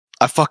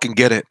I fucking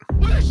get it.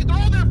 They're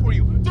all there for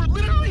you. They're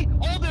literally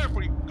all there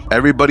for you.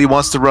 Everybody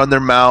wants to run their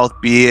mouth,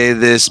 BA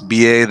this,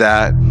 BA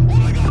that.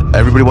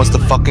 Everybody wants to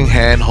fucking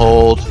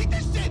handhold.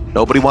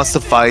 Nobody wants to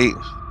fight.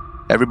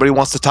 Everybody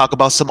wants to talk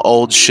about some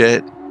old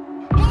shit.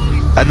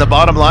 And the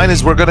bottom line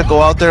is we're gonna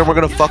go out there and we're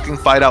gonna fucking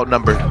fight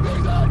outnumbered.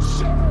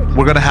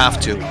 We're gonna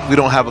have to. We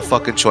don't have a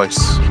fucking choice.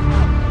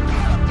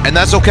 And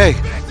that's okay.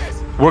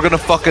 We're gonna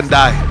fucking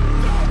die.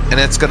 And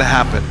it's gonna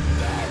happen.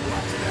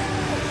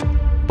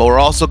 But we're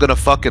also gonna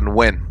fucking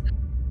win.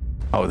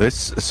 Oh,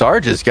 this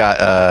Sarge has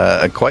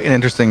got quite an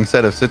interesting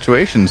set of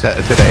situations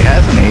today,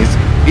 hasn't he?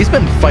 He's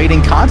been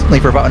fighting constantly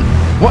for about,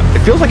 what, it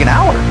feels like an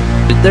hour.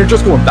 They're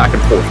just going back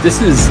and forth.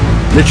 This is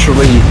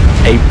literally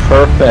a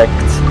perfect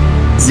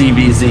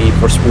ZVZ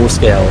for small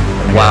scale.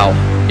 Wow.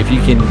 If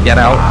you can get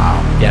out,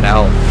 get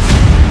out.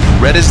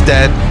 Red is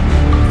dead.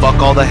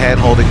 Fuck all the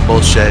hand-holding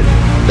bullshit.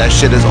 That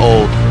shit is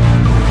old.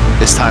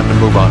 It's time to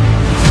move on.